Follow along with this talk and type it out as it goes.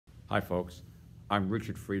Hi folks, I'm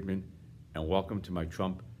Richard Friedman and welcome to my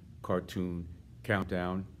Trump cartoon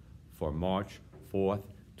countdown for March 4th,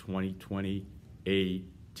 2020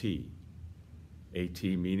 AT. AT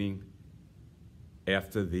meaning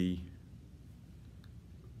after the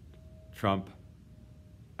Trump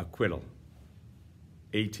acquittal.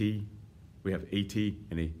 AT, we have AT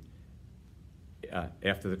and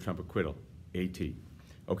after the Trump acquittal, AT.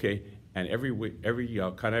 Okay, and every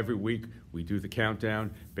week we do the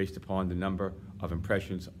countdown based upon the number of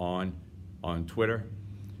impressions on Twitter,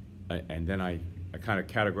 and then I kind of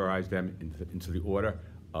categorize them into the order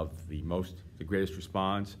of the greatest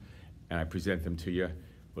response, and I present them to you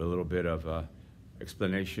with a little bit of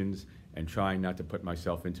explanations and trying not to put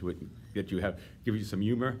myself into it. Give you some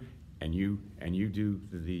humor, and you do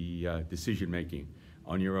the decision making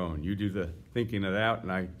on your own. You do the thinking it out,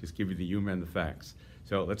 and I just give you the humor and the facts.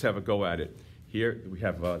 So let's have a go at it. Here we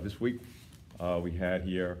have this week, we had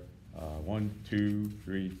here 1, 2,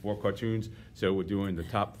 3, 4 cartoons. So we're doing the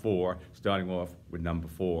top 4, starting off with number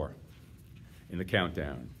 4 in the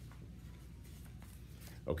countdown.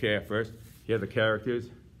 Okay, at first, here are the characters.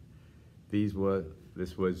 This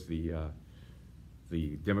was the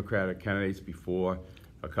Democratic candidates before.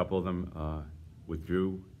 A couple of them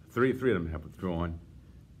withdrew. Three of them have withdrawn.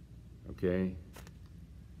 Okay.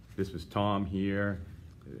 This was Tom here,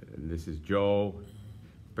 and this is Joe,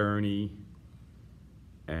 Bernie,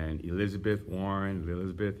 and Elizabeth Warren,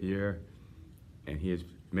 Elizabeth here, and here's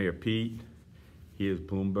Mayor Pete, here's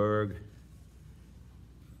Bloomberg,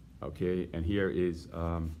 okay, and here is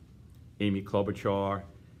Amy Klobuchar,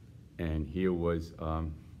 and here was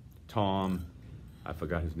Tom, I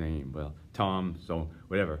forgot his name, well, Tom, so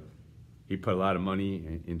whatever. He put a lot of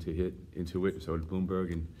money into it, so did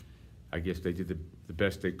Bloomberg, and I guess they did the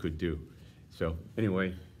best they could do. So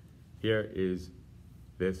anyway, here is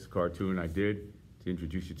this cartoon I did to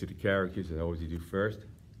introduce you to the characters, as I always do first.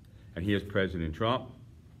 And here's President Trump.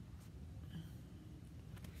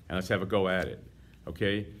 And let's have a go at it,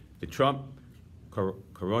 okay? The Trump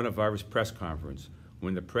coronavirus press conference,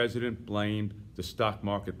 when the president blamed the stock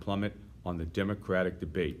market plummet on the Democratic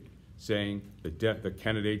debate, saying the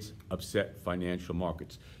candidates upset financial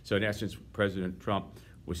markets. So in essence, President Trump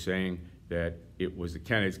was saying that it was the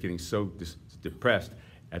candidates getting so depressed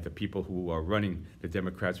at the people who are running, the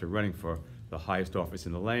Democrats are running for the highest office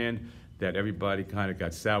in the land, that everybody kind of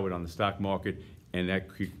got soured on the stock market, and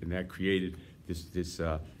that created this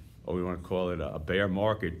what we want to call it, a bear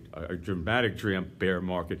market, a dramatic bear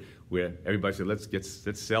market, where everybody said,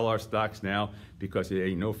 let's sell our stocks now because there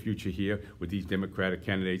ain't no future here with these Democratic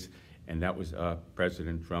candidates. And that was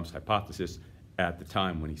President Trump's hypothesis at the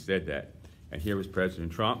time when he said that. And here is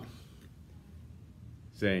President Trump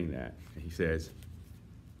saying that. And he says,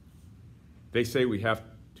 they say we have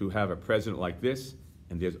to have a president like this,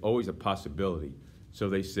 and there's always a possibility. So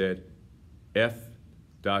they said,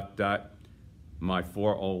 my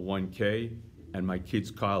 401k and my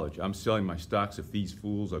kids' college. I'm selling my stocks if these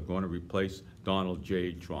fools are going to replace Donald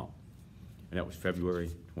J. Trump. And that was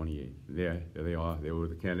February 28th. There they are. They were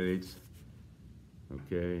the candidates.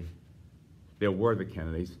 Okay. There were the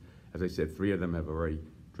candidates. As I said, 3 of them have already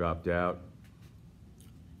dropped out.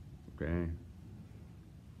 Okay.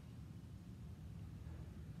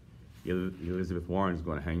 Elizabeth Warren is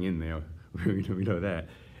going to hang in there. We know that.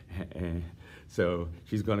 And so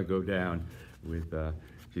she's going to go down with,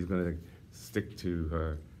 she's going to stick to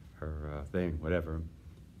her thing, whatever.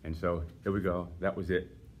 And so here we go. That was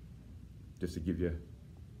it. Just to give you,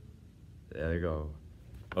 there you go.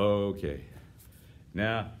 Okay.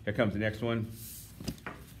 Now, here comes the next one.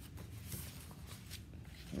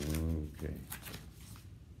 Okay.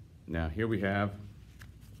 Now, here we have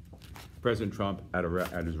President Trump at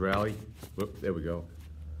his rally. Whoop, there we go.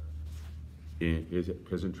 Here's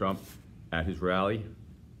President Trump at his rally.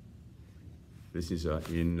 This is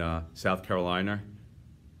in South Carolina,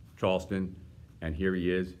 Charleston, and here he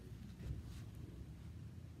is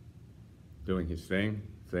doing his thing,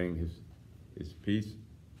 saying his piece,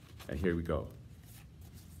 and here we go.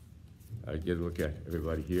 I get a look at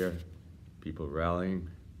everybody here, people rallying.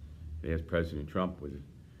 There's President Trump with his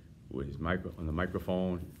on the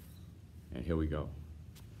microphone, and here we go.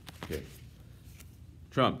 Okay.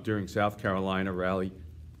 Trump during South Carolina rally,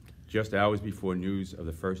 just hours before news of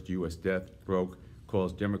the first U.S. death broke,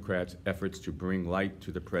 calls Democrats' efforts to bring light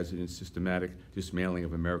to the president's systematic dismantling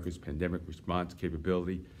of America's pandemic response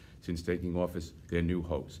capability since taking office their new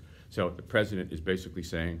hoax. So the president is basically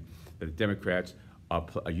saying that the Democrats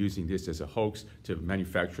are using this as a hoax to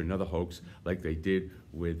manufacture another hoax, like they did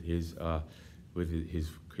with his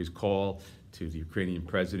call to the Ukrainian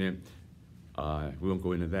president. We won't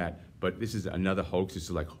go into that, But this is another hoax. This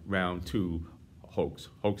is like round two hoax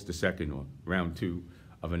the second, or round two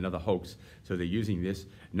of another hoax. So they're using this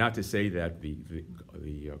not to say that the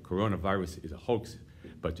coronavirus is a hoax,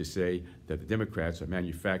 but to say that the Democrats are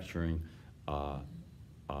manufacturing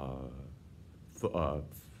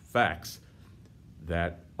facts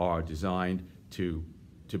that are designed to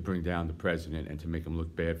bring down the president and to make him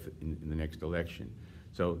look bad in the next election.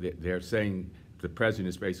 So they're saying, the president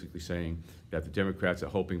is basically saying that the Democrats are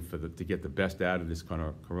hoping to get the best out of this kind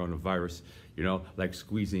of coronavirus, you know, like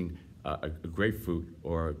squeezing a grapefruit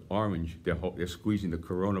or an orange. They're squeezing the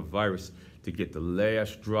coronavirus to get the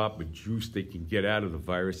last drop of juice they can get out of the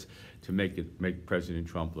virus to make President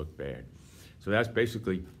Trump look bad. So that's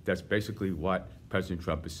basically what President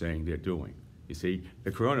Trump is saying they're doing. You see,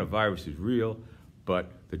 the coronavirus is real,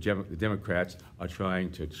 but the Democrats are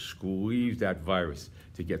trying to squeeze that virus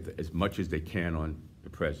to get as much as they can on the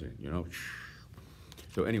president, you know.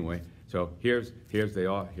 So anyway, so here's they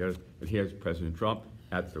are. Here's President Trump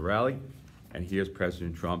at the rally, and here's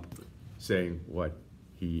President Trump saying what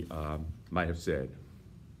he might have said.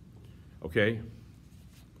 Okay?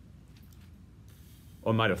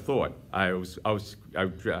 Or might have thought. I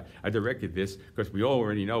directed this because we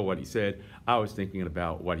already know what he said. I was thinking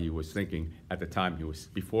about what he was thinking at the time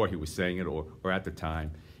before he was saying it, or at the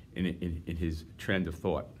time in his trend of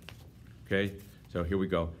thought. Okay, so here we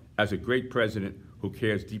go. As a great president who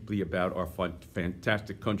cares deeply about our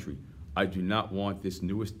fantastic country, I do not want this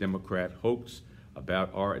newest Democrat hoax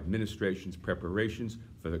about our administration's preparations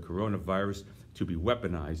for the coronavirus to be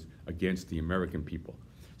weaponized against the American people.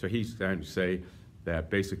 So he's trying to say that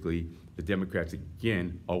basically the Democrats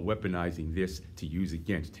again are weaponizing this to use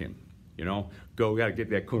against him. You know, we got to get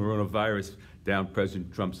that coronavirus down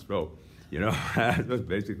President Trump's throat. You know, that's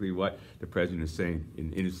basically what the president is saying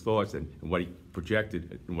in his thoughts and what he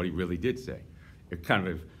projected and what he really did say. It kind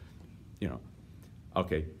of, you know,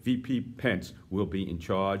 okay, VP Pence will be in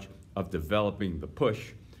charge of developing the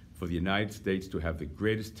push for the United States to have the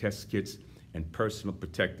greatest test kits and personal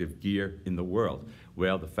protective gear in the world.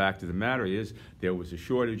 Well, the fact of the matter is there was a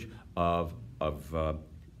shortage of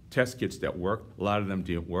test kits that worked. A lot of them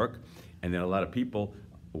didn't work, and then a lot of people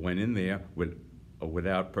went in there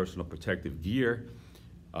without personal protective gear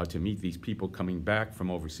to meet these people coming back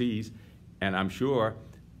from overseas. And I'm sure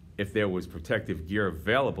if there was protective gear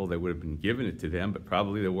available, they would have been giving it to them, but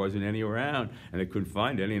probably there wasn't any around, and they couldn't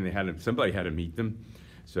find any, and somebody had to meet them.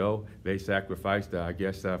 So they sacrificed, I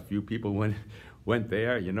guess, a few people went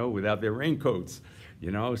there, you know, without their raincoats,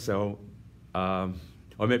 you know. So, or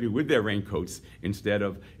maybe with their raincoats instead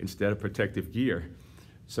of protective gear.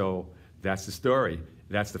 So that's the story.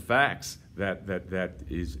 That's the facts. That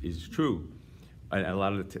is true. And a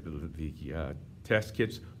lot of the test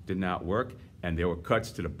kits did not work, and there were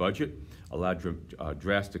cuts to the budget. A lot of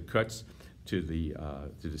drastic cuts to the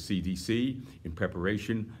CDC in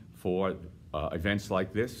preparation for events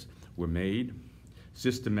like this were made.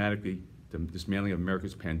 Systematically, the dismantling of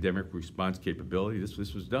America's pandemic response capability,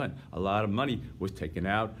 this was done. A lot of money was taken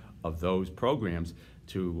out of those programs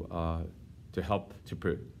to help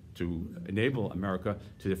to enable America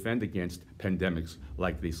to defend against pandemics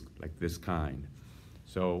like this kind.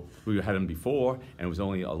 So we had them before, and it was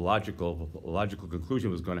only a logical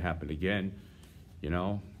conclusion was going to happen again, you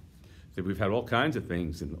know. So we've had all kinds of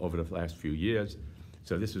things over the last few years.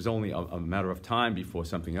 So this was only a matter of time before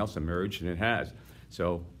something else emerged, and it has.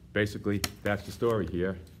 So basically, that's the story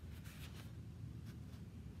here.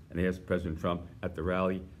 And here's President Trump at the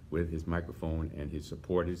rally with his microphone and his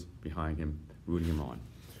supporters behind him, rooting him on.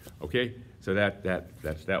 Okay, so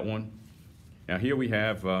that's that one. Now here we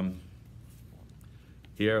have,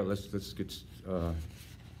 let's get,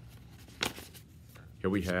 here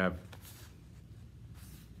we have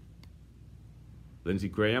Lindsey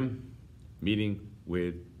Graham meeting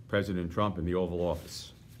with President Trump in the Oval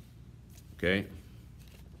Office. Okay?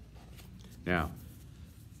 Now,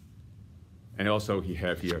 and also he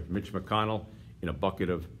have here Mitch McConnell in a bucket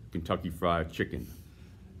of Kentucky Fried Chicken.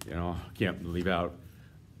 You know, can't leave out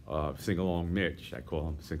Sing-Along Mitch. I call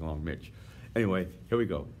him Sing-Along Mitch. Anyway, here we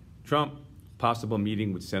go. Trump, possible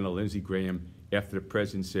meeting with Senator Lindsey Graham after the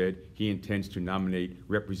president said he intends to nominate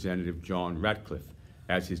Representative John Ratcliffe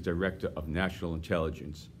as his Director of National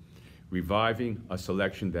Intelligence, reviving a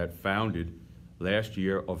selection that founded last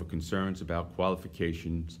year over concerns about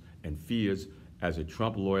qualifications and fears as a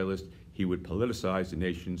Trump loyalist he would politicize the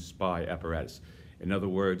nation's spy apparatus. In other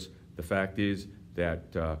words, the fact is that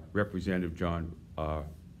Representative John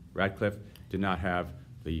Ratcliffe did not have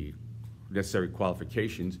the necessary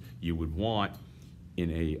qualifications you would want in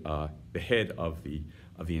the head of the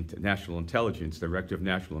National Intelligence, Director of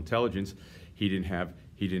National Intelligence. He didn't have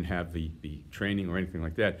he didn't have the training or anything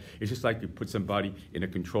like that. It's just like you put somebody in a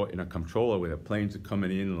controller where the planes are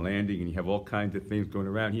coming in and landing, and you have all kinds of things going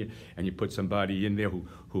around here, and you put somebody in there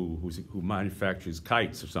who manufactures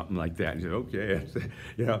kites or something like that. And you say, okay,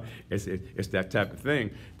 you know, it's that type of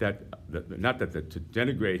thing. Not that to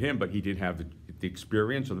denigrate him, but he didn't have the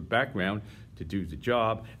experience or the background to do the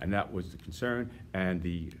job, and that was the concern. And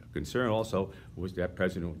the concern also was that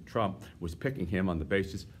President Trump was picking him on the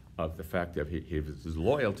basis of the fact of his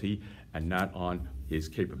loyalty and not on his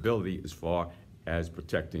capability as far as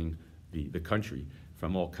protecting the country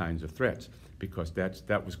from all kinds of threats, because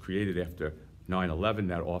that was created after 9/11,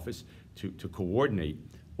 that office, to coordinate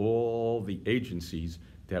all the agencies,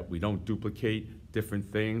 that we don't duplicate different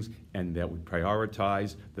things and that we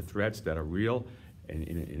prioritize the threats that are real. And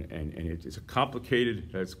it's a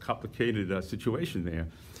complicated situation there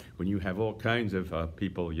when you have all kinds of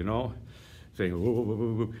people, you know, saying,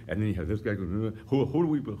 whoa, and then you have this guy going,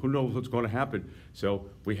 who knows what's going to happen? So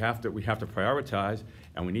we have to prioritize,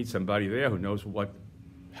 and we need somebody there who knows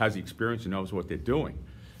has the experience and knows what they're doing.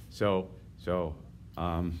 So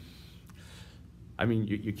I mean,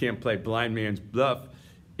 you can't play blind man's bluff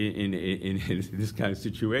in this kind of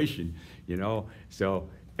situation, you know. So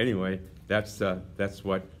anyway, so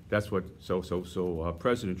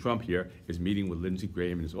President Trump here is meeting with Lindsey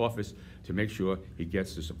Graham in his office to make sure he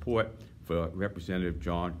gets the support for Representative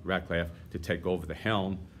John Ratcliffe to take over the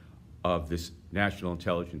helm of this National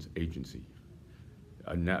Intelligence Agency,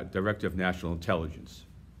 Director of National Intelligence,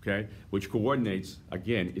 okay, which coordinates,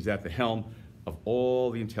 again, is at the helm of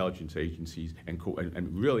all the intelligence agencies and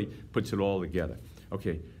really puts it all together.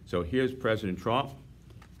 Okay, so here's President Trump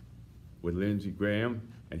with Lindsey Graham,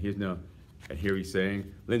 and here he's saying,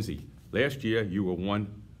 Lindsey, last year you were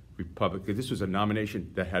one Republican. This was a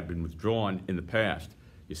nomination that had been withdrawn in the past,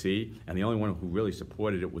 you see, and the only one who really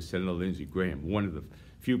supported it was Senator Lindsey Graham, one of the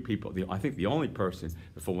few people, I think the only person,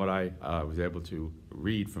 from what I was able to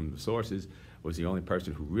read from the sources, was the only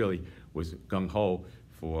person who really was gung-ho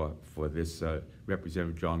for this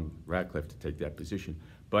Representative John Ratcliffe to take that position.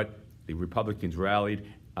 But the Republicans rallied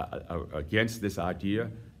against this idea,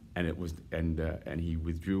 and he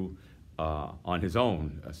withdrew on his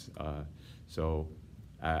own. So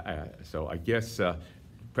I guess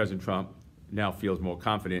President Trump now feels more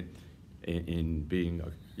confident in being,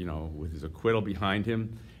 you know, with his acquittal behind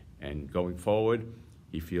him and going forward,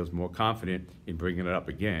 he feels more confident in bringing it up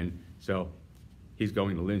again. So he's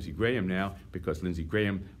going to Lindsey Graham now, because Lindsey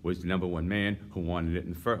Graham was the #1 man who wanted it,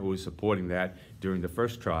 who was supporting that during the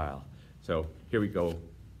first trial. So here we go.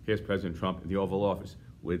 Here's President Trump in the Oval Office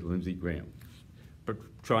with Lindsey Graham, but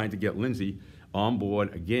trying to get Lindsey on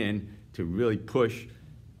board again to really push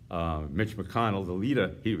Mitch McConnell, the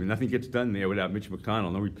leader. Nothing gets done there without Mitch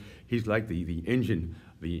McConnell. No, he's like the engine,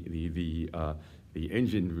 the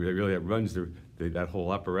engine really that runs that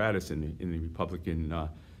whole apparatus in the Republican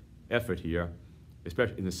effort here,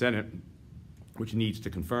 especially in the Senate, which needs to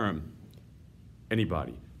confirm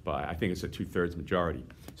anybody. But I think it's a 2/3 majority.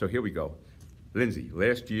 So here we go. Lindsey,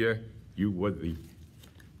 last year you were the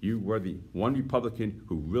one Republican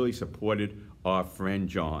who really supported our friend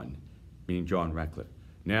John, meaning John Ratcliffe.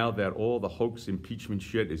 Now that all the hoax impeachment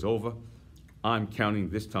shit is over, I'm counting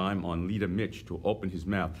this time on Leader Mitch to open his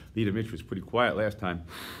mouth. Leader Mitch was pretty quiet last time.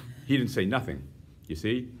 He didn't say nothing, you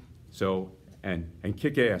see? So, and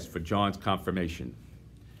kick ass for John's confirmation.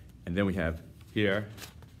 And then we have here,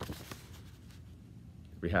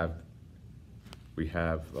 we have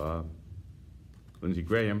Lindsey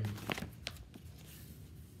Graham,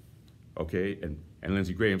 okay, and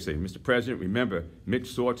Lindsey Graham saying, Mr. President, remember,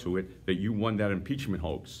 Mitch saw to it that you won that impeachment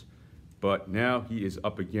hoax, but now he is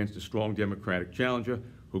up against a strong Democratic challenger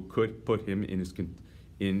who could put him Mitch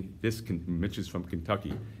is from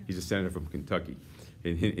Kentucky, he's a senator from Kentucky,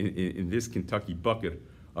 in this Kentucky bucket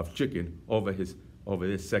of chicken over this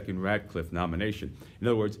second Ratcliffe nomination. In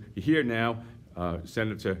other words, you hear now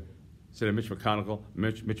Senator Mitch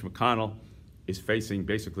McConnell is facing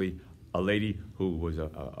basically a lady who was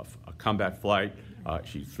a combat flight.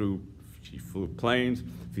 She flew planes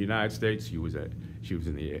for the United States. She was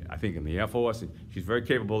in the Air Force, and she's a very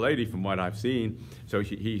capable lady from what I've seen. So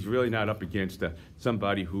he's really not up against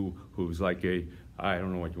somebody who's like I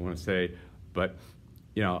don't know what you want to say, but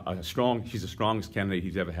you know, she's the strongest candidate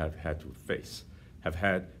he's ever had to face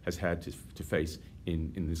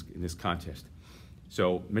in this contest.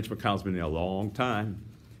 So Mitch McConnell's been there a long time.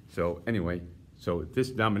 So anyway, so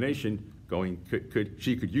this nomination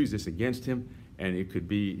she could use this against him, and it could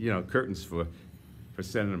be, you know, curtains for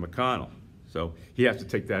Senator McConnell. So he has to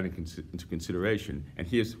take that into consideration. And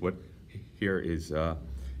here is,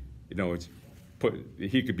 you know,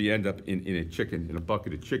 he could end up in a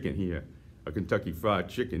bucket of chicken here, a Kentucky Fried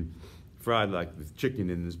Chicken, fried like the chicken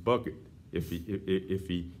in this bucket, if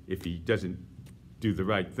he doesn't do the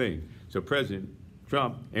right thing. So President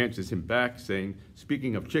Trump answers him back saying,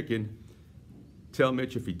 speaking of chicken, tell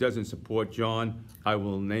Mitch if he doesn't support John, I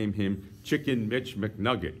will name him Chicken Mitch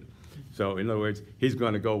McNugget. So in other words, he's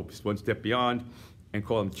going to go one step beyond and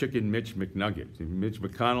call him Chicken Mitch McNugget. Mitch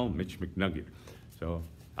McConnell, Mitch McNugget. So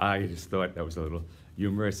I just thought that was a little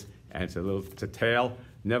humorous, and it's a tale.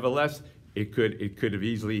 Nevertheless, it could have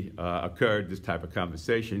easily occurred, this type of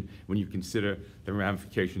conversation, when you consider the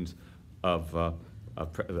ramifications of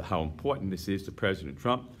how important this is to President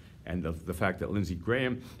Trump, and the fact that Lindsey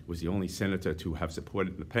Graham was the only senator to have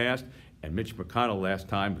supported in the past, and Mitch McConnell last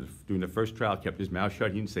time, during the first trial, kept his mouth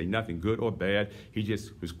shut. He didn't say nothing good or bad. He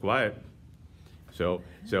just was quiet. So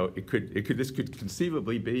this could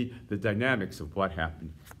conceivably be the dynamics of what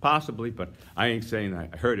happened. Possibly, but I ain't saying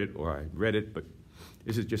I heard it or I read it, but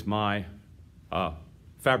this is just my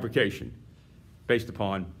fabrication based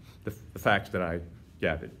upon the facts that I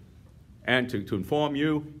gathered. And to inform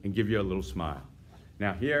you and give you a little smile.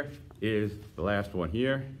 Now here is the last one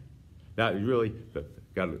here. That really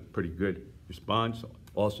got a pretty good response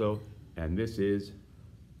also, and this is,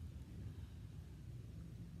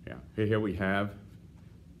 here we have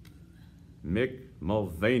Mick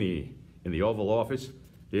Mulvaney in the Oval Office.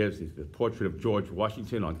 There's the portrait of George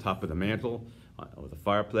Washington on top of the mantle of the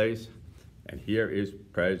fireplace, and here is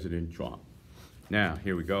President Trump. Now,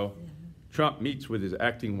 here we go. Trump meets with his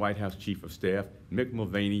acting White House Chief of Staff, Mick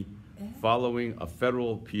Mulvaney, following a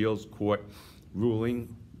federal appeals court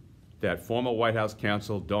ruling that former White House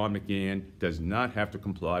counsel Don McGahn does not have to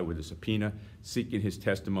comply with a subpoena seeking his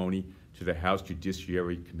testimony to the House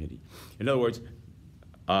Judiciary Committee. In other words,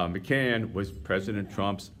 McGahn was President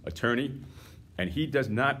Trump's attorney, and he does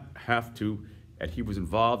not have to, and he was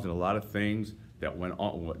involved in a lot of things that went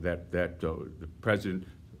on, that the president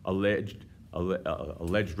alleged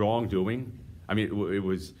wrongdoing. I mean, it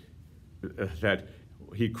was that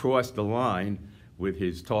he crossed the line with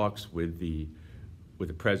his talks with the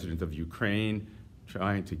president of Ukraine,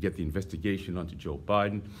 trying to get the investigation onto Joe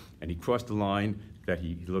Biden, and he crossed the line that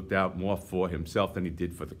he looked out more for himself than he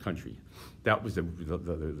did for the country. That was the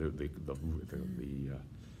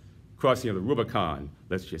crossing of the Rubicon,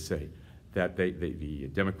 let's just say, that the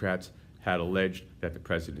Democrats had alleged that the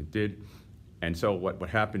president did. And so what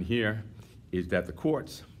happened here is that the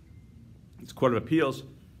courts, this Court of Appeals,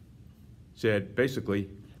 said basically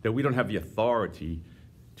that we don't have the authority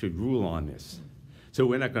to rule on this. So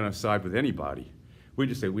we're not going to side with anybody. We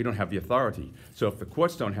just say we don't have the authority. So if the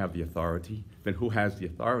courts don't have the authority, then who has the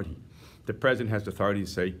authority? The president has the authority to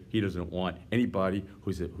say he doesn't want anybody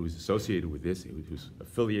who's associated with this, who's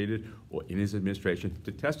affiliated or in his administration,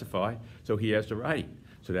 to testify, so he has the right.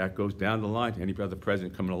 So that goes down the line to any other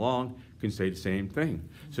president coming along can say the same thing.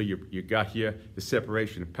 So you got here the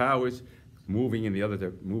separation of powers,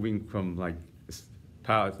 moving from like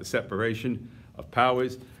the separation of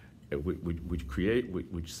powers,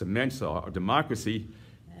 which cements our democracy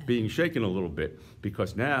being shaken a little bit,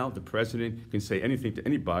 because now the president can say anything to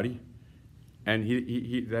anybody, and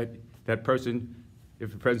that person,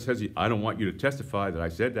 if the president says, I don't want you to testify that I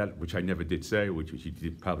said that, which I never did say, which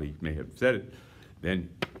he probably may have said it, then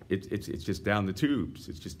it's just down the tubes,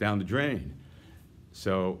 it's just down the drain.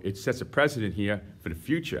 So it sets a precedent here for the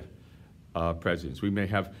future presidents. We may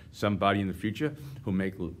have somebody in the future who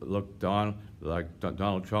may look like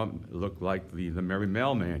Donald Trump, look like the Merry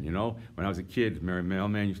Mailman, you know? When I was a kid, the Merry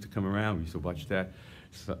Mailman used to come around. We used to watch that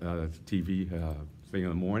TV thing in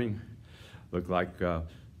the morning. Look like the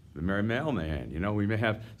Merry Mailman, you know? We may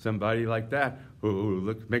have somebody like that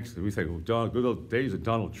who we say, well, good old days of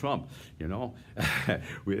Donald Trump, you know?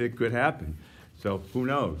 It could happen. So who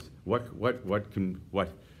knows? What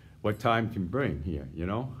time can bring here, you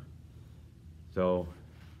know? So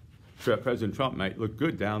President Trump might look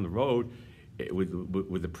good down the road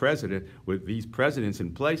with the president, with these presidents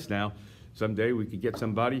in place now. Someday we could get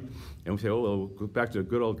somebody and we say, oh, well, we'll go back to the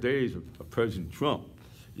good old days of President Trump,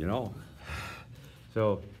 you know?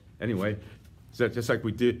 So anyway, so just like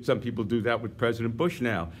some people do that with President Bush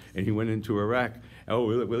now, and he went into Iraq. Oh,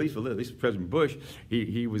 well, at least President Bush,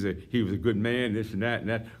 he was a good man, this and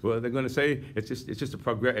that. Well, they're going to say it's just a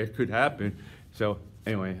progress. It could happen. So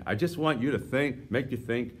anyway, I just want you to think, make you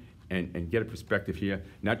think, and get a perspective here.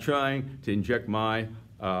 Not trying to inject my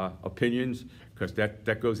opinions, because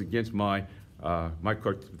that goes against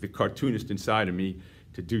the cartoonist inside of me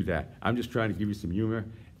to do that. I'm just trying to give you some humor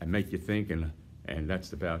and make you think, and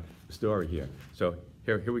that's about the story here. So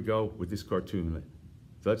here we go with this cartoon.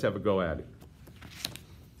 So let's have a go at it.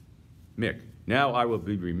 Mick. now I will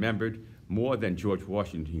be remembered more than George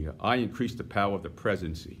Washington here. I increased the power of the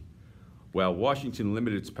presidency, while Washington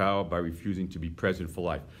limited its power by refusing to be president for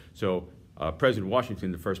life. So President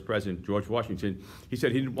Washington, the first president, George Washington, he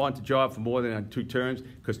said he didn't want the job for more than 2 terms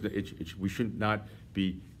because we should not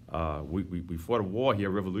be, we fought a war here,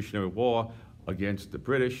 a revolutionary war against the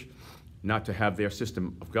British, not to have their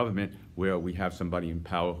system of government where we have somebody in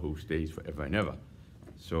power who stays forever and ever.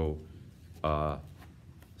 So, so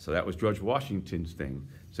that was George Washington's thing.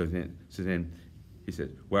 So then he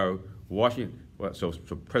said, well, so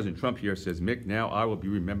President Trump here says, Mick, now I will be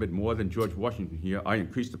remembered more than George Washington here. I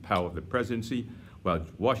increased the power of the presidency, while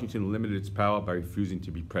Washington limited its power by refusing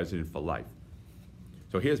to be president for life.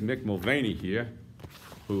 So here's Mick Mulvaney here,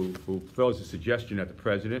 who throws a suggestion at the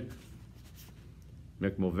president.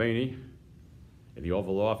 Mick Mulvaney in the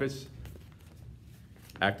Oval Office,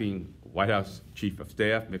 acting White House Chief of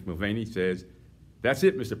Staff, Mick Mulvaney says, that's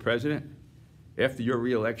it, Mr. President. After your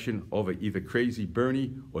re-election over either Crazy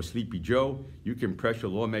Bernie or Sleepy Joe, you can pressure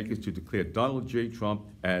lawmakers to declare Donald J. Trump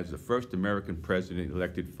as the first American president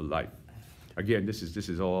elected for life. Again, this is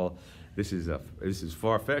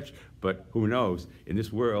far-fetched, but who knows? In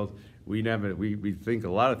this world, we think a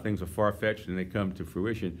lot of things are far-fetched and they come to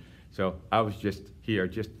fruition. So I was just here,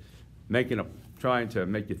 trying to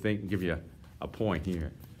make you think and give you a point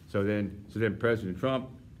here. So then President Trump,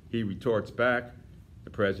 he retorts back.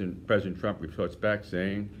 President Trump retorts back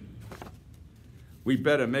saying, we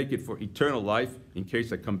better make it for eternal life in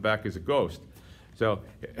case I come back as a ghost. So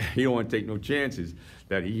he don't want to take no chances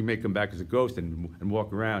that he may come back as a ghost and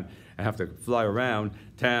walk around and have to fly around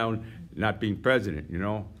town not being president, you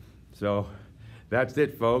know? So that's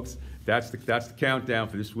it, folks. That's the countdown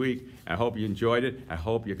for this week. I hope you enjoyed it. I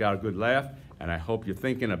hope you got a good laugh, and I hope you're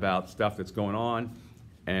thinking about stuff that's going on.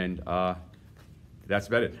 And that's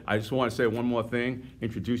about it. I just want to say one more thing,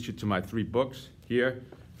 introduce you to my 3 books here.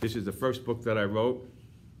 This is the first book that I wrote,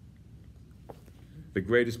 the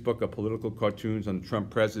greatest book of political cartoons on the Trump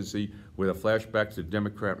presidency with a flashback to the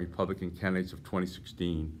Democrat and Republican candidates of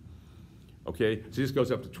 2016. Okay, so this goes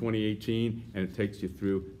up to 2018, and it takes you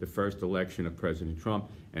through the first election of President Trump,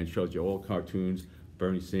 and it shows you all cartoons,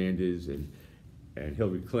 Bernie Sanders and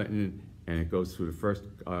Hillary Clinton, and it goes through the first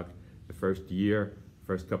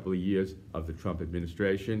couple of years of the Trump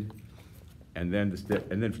administration. And then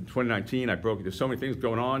from 2019, there's so many things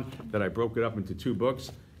going on that I broke it up into 2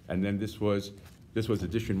 books. And then this was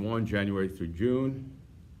edition 1, January through June.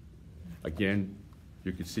 Again,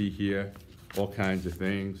 you can see here all kinds of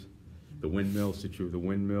things. The windmill, statue of the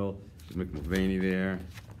windmill, Mick Mulvaney there.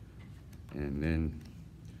 And then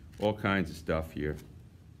all kinds of stuff here.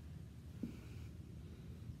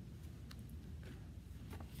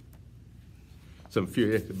 I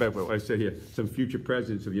said here, some future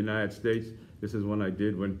presidents of the United States. This is one I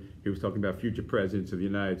did when he was talking about future presidents of the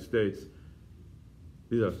United States.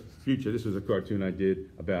 This was a cartoon I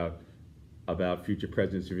did about future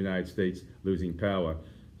presidents of the United States losing power.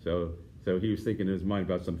 So he was thinking in his mind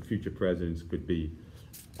about some future presidents could be.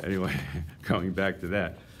 Anyway, going back to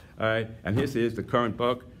that. All right, and this is the current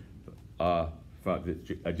book,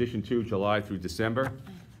 edition 2, July through December.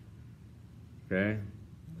 Okay,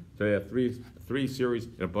 so you have three series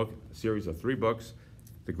in a series of 3 books.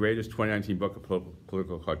 The greatest 2019 book of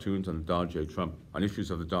political cartoons on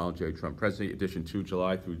issues of the Donald J. Trump presidency, edition 2,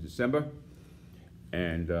 July through December.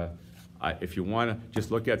 And if you want to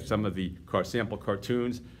just look at some of the sample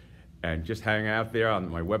cartoons and just hang out there on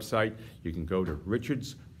my website, you can go to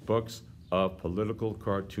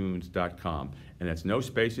richardsbooksofpoliticalcartoons.com. And that's no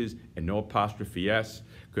spaces and no apostrophe S,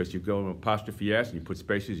 because you go to apostrophe S and you put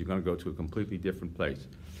spaces, you're going to go to a completely different place.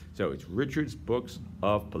 So it's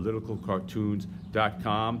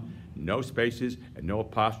richardsbooksofpoliticalcartoons.com, no spaces and no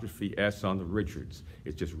apostrophe S on the Richards.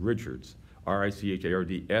 It's just Richards,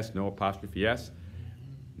 R-I-C-H-A-R-D-S, no apostrophe S,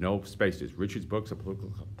 no spaces,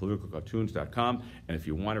 richardsbooksofpoliticalcartoons.com. And if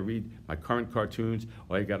you want to read my current cartoons,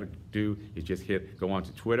 all you got to do is just go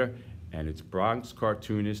onto Twitter, and it's Bronx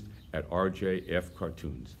Cartoonist at RJF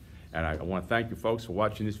Cartoons. And I want to thank you folks for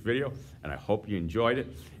watching this video, and I hope you enjoyed it.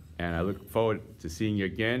 And I look forward to seeing you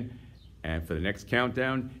again and for the next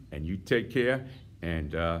countdown. And you take care,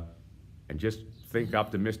 and just think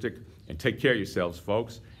optimistic and take care of yourselves,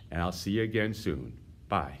 folks. And I'll see you again soon.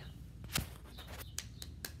 Bye.